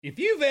If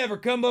you've ever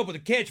come up with a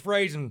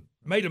catchphrase and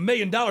made $1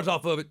 million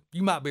off of it,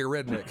 you might be a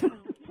redneck.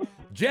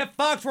 Jeff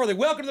Foxworthy,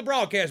 welcome to the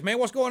broadcast, man.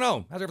 What's going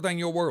on? How's everything in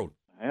your world?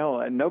 Hell,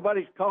 and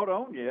nobody's caught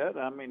on yet.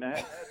 I mean, I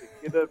had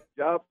to get a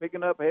job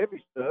picking up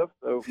heavy stuff,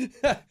 so...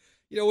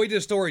 We did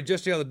a story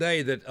just the other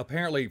day that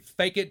apparently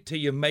fake it till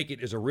you make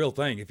it is a real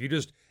thing. If you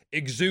just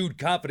exude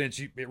confidence,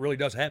 it really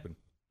does happen.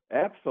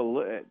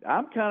 Absolutely.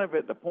 I'm kind of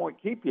at the point,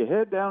 keep your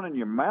head down and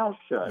your mouth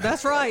shut.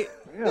 That's right.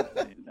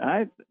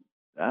 Yeah,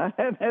 I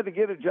haven't had to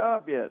get a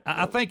job yet.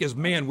 I think as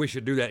men, we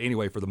should do that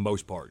anyway for the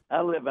most part.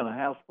 I live in a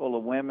house full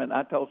of women.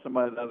 I told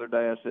somebody the other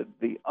day, I said,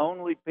 the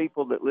only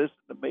people that listen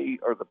to me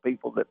are the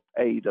people that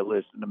pay to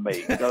listen to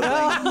me. Because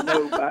ain't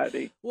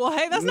nobody. Well,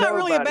 hey, that's not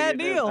really a bad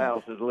deal. This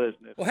house is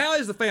listening. Well, how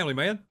is the family,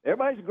 man?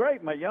 Everybody's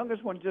great. My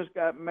youngest one just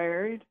got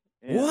married.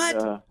 And,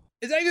 what?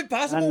 Is that even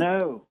possible? I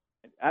know.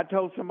 I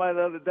told somebody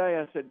the other day,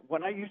 I said,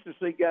 when I used to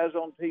see guys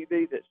on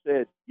TV that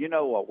said,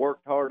 I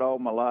worked hard all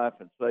my life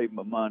and saved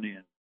my money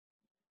and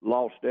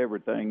lost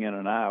everything in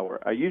an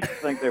hour. I used to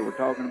think they were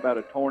talking about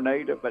a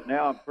tornado, but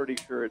now I'm pretty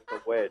sure it's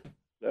a wedding.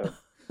 So,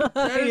 man,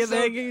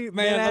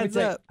 let me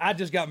tell you, I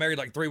just got married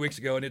like 3 weeks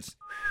ago, and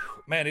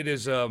it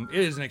is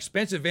an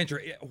expensive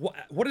venture.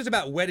 What is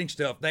about wedding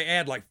stuff? They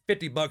add like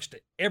 $50 to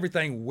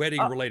everything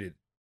wedding related.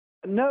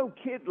 No,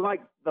 kid,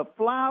 like the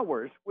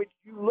flowers, which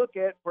you look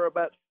at for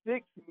about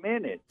 6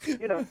 minutes,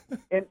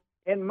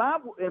 and my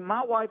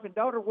wife and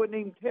daughter wouldn't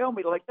even tell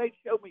me. Like, they'd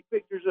show me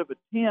pictures of a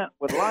tent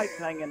with lights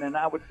hanging, and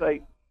I would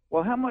say,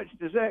 well, how much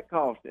does that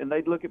cost? And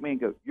they'd look at me and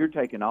go, you're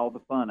taking all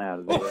the fun out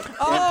of this.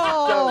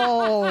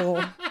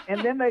 Oh! And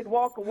then they'd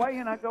walk away,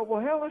 and I go,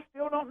 well, hell, I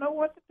still don't know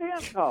what the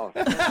tent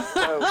costs.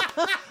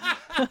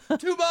 So,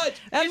 too much.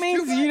 That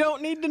means you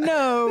don't need to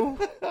know.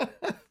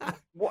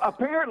 Well,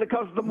 apparently,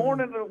 because the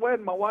morning of the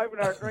wedding, my wife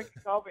and I were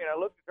drinking coffee, and I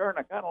looked at her, and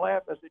I kind of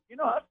laughed. I said,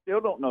 I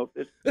still don't know if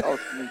this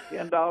cost me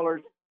 $10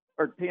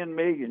 or $10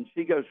 million.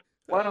 She goes,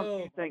 why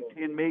don't you think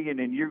 $10 million,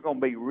 and you're going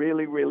to be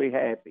really, really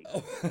happy.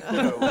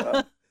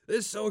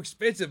 This is so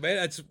expensive,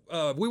 man.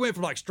 We went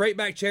from like straight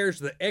back chairs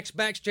to the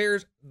X-back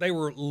chairs. They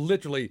were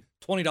literally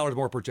 $20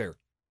 more per chair.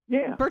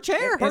 Yeah. Per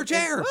chair? Per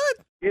chair. What?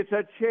 It's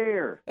a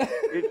chair.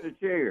 It's a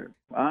chair.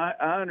 I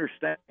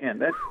understand.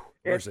 And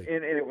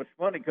it was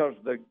funny because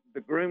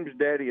the groom's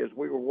daddy, as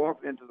we were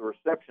walking into the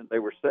reception, they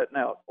were setting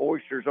out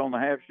oysters on the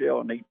half shell,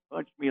 and he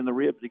punched me in the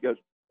ribs. He goes,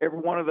 every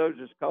one of those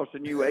is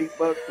costing you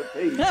 $8 a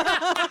piece.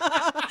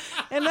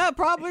 And that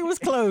probably was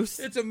close.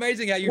 It's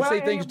amazing how you see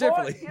things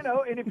differently.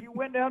 And if you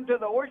went down to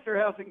the oyster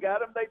house and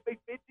got them, they'd be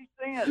 50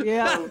 cents.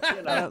 Yeah.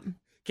 So,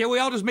 Can we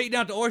all just meet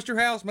down at the Oyster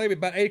House? Maybe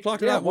about 8 o'clock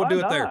tonight. We'll do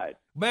it there.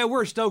 Man,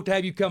 we're stoked to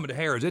have you coming to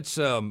Harrah's. It's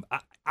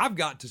I've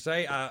got to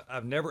say,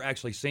 I've never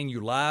actually seen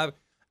you live.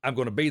 I'm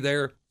going to be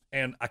there,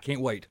 and I can't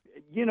wait.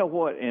 You know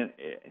what? And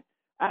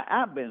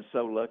I've been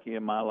so lucky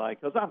in my life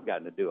because I've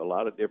gotten to do a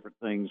lot of different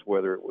things,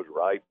 whether it was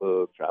write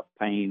books, I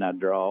paint, I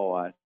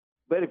draw.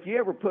 But if you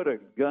ever put a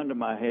gun to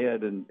my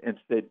head and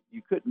said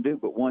you couldn't do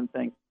but one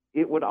thing,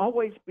 it would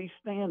always be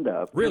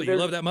stand-up. Really? You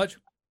love that much?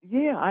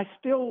 Yeah, I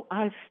still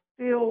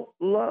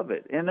love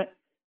it.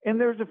 And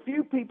there's a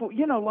few people,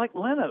 like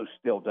Leno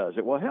still does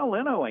it. Well, hell,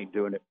 Leno ain't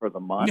doing it for the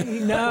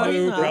money.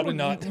 No, probably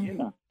not.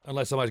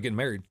 Unless somebody's getting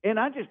married. And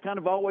I just kind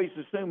of always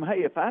assume, hey,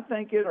 if I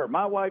think it or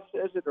my wife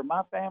says it or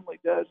my family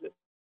does it,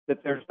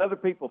 that there's other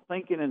people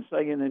thinking and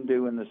saying and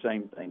doing the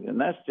same thing.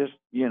 And that's just,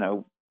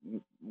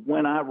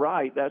 when I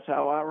write, that's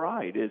how I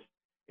write.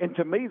 And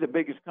to me, the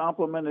biggest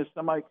compliment is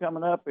somebody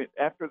coming up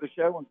after the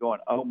show and going,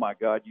 oh, my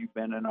God, you've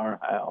been in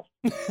our house.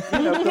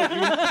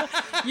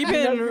 You've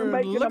been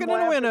looking in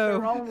the window.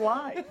 Their own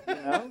life,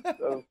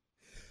 So.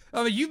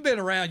 I mean, you've been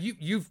around.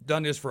 You've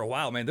done this for a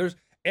while, man.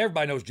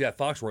 Everybody knows Jeff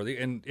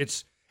Foxworthy, and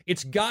it's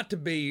got to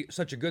be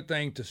such a good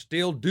thing to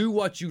still do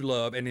what you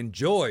love and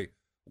enjoy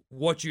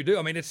what you do.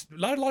 I mean, it's a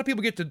lot of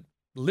people get to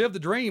live the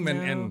dream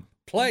and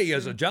play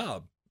as a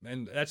job,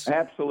 and that's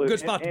absolutely a good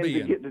spot to be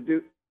in.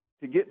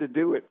 To get to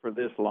do it for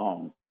this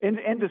long and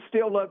to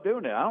still love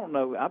doing it. I don't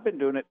know. I've been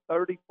doing it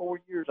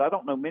 34 years. I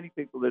don't know many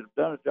people that have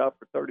done a job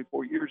for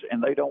 34 years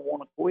and they don't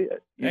want to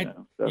quit.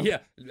 So. Yeah,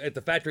 at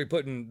the factory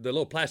putting the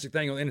little plastic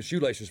thing in the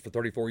shoelaces for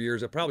 34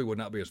 years, it probably would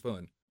not be as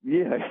fun.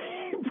 Yeah,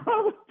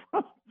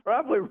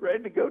 probably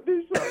ready to go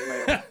do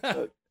something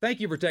else.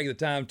 Thank you for taking the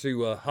time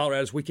to holler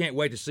at us. We can't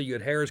wait to see you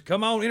at Harrah's.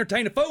 Come on,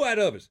 entertain the foe out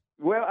of us.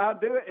 Well, I'll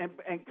do it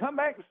and come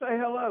back and say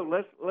hello.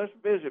 Let's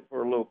visit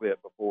for a little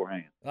bit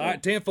beforehand. All right,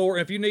 10-4.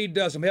 And if you need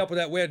some help with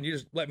that wedding, you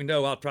just let me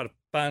know. I'll try to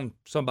find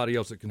somebody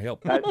else that can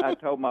help. I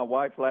told my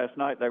wife last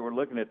night they were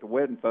looking at the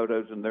wedding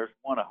photos, and there's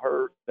one of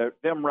her,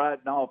 them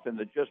riding off in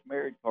the just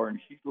married car, and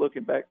she's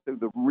looking back through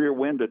the rear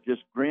window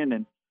just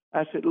grinning.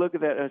 I said, look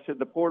at that. I said,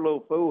 the poor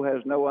little fool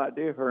has no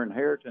idea her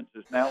inheritance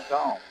is now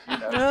gone.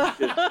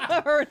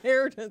 Her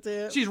inheritance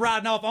is. She's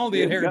riding off on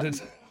the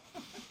inheritance.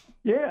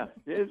 Yeah,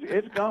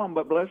 it's gone,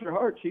 but bless her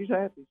heart, she's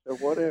happy, so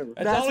whatever.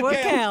 That's what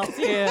counts,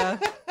 yeah.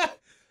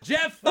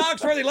 Jeff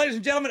Foxworthy, ladies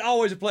and gentlemen,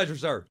 always a pleasure,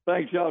 sir.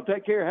 Thanks, y'all.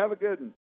 Take care. Have a good one.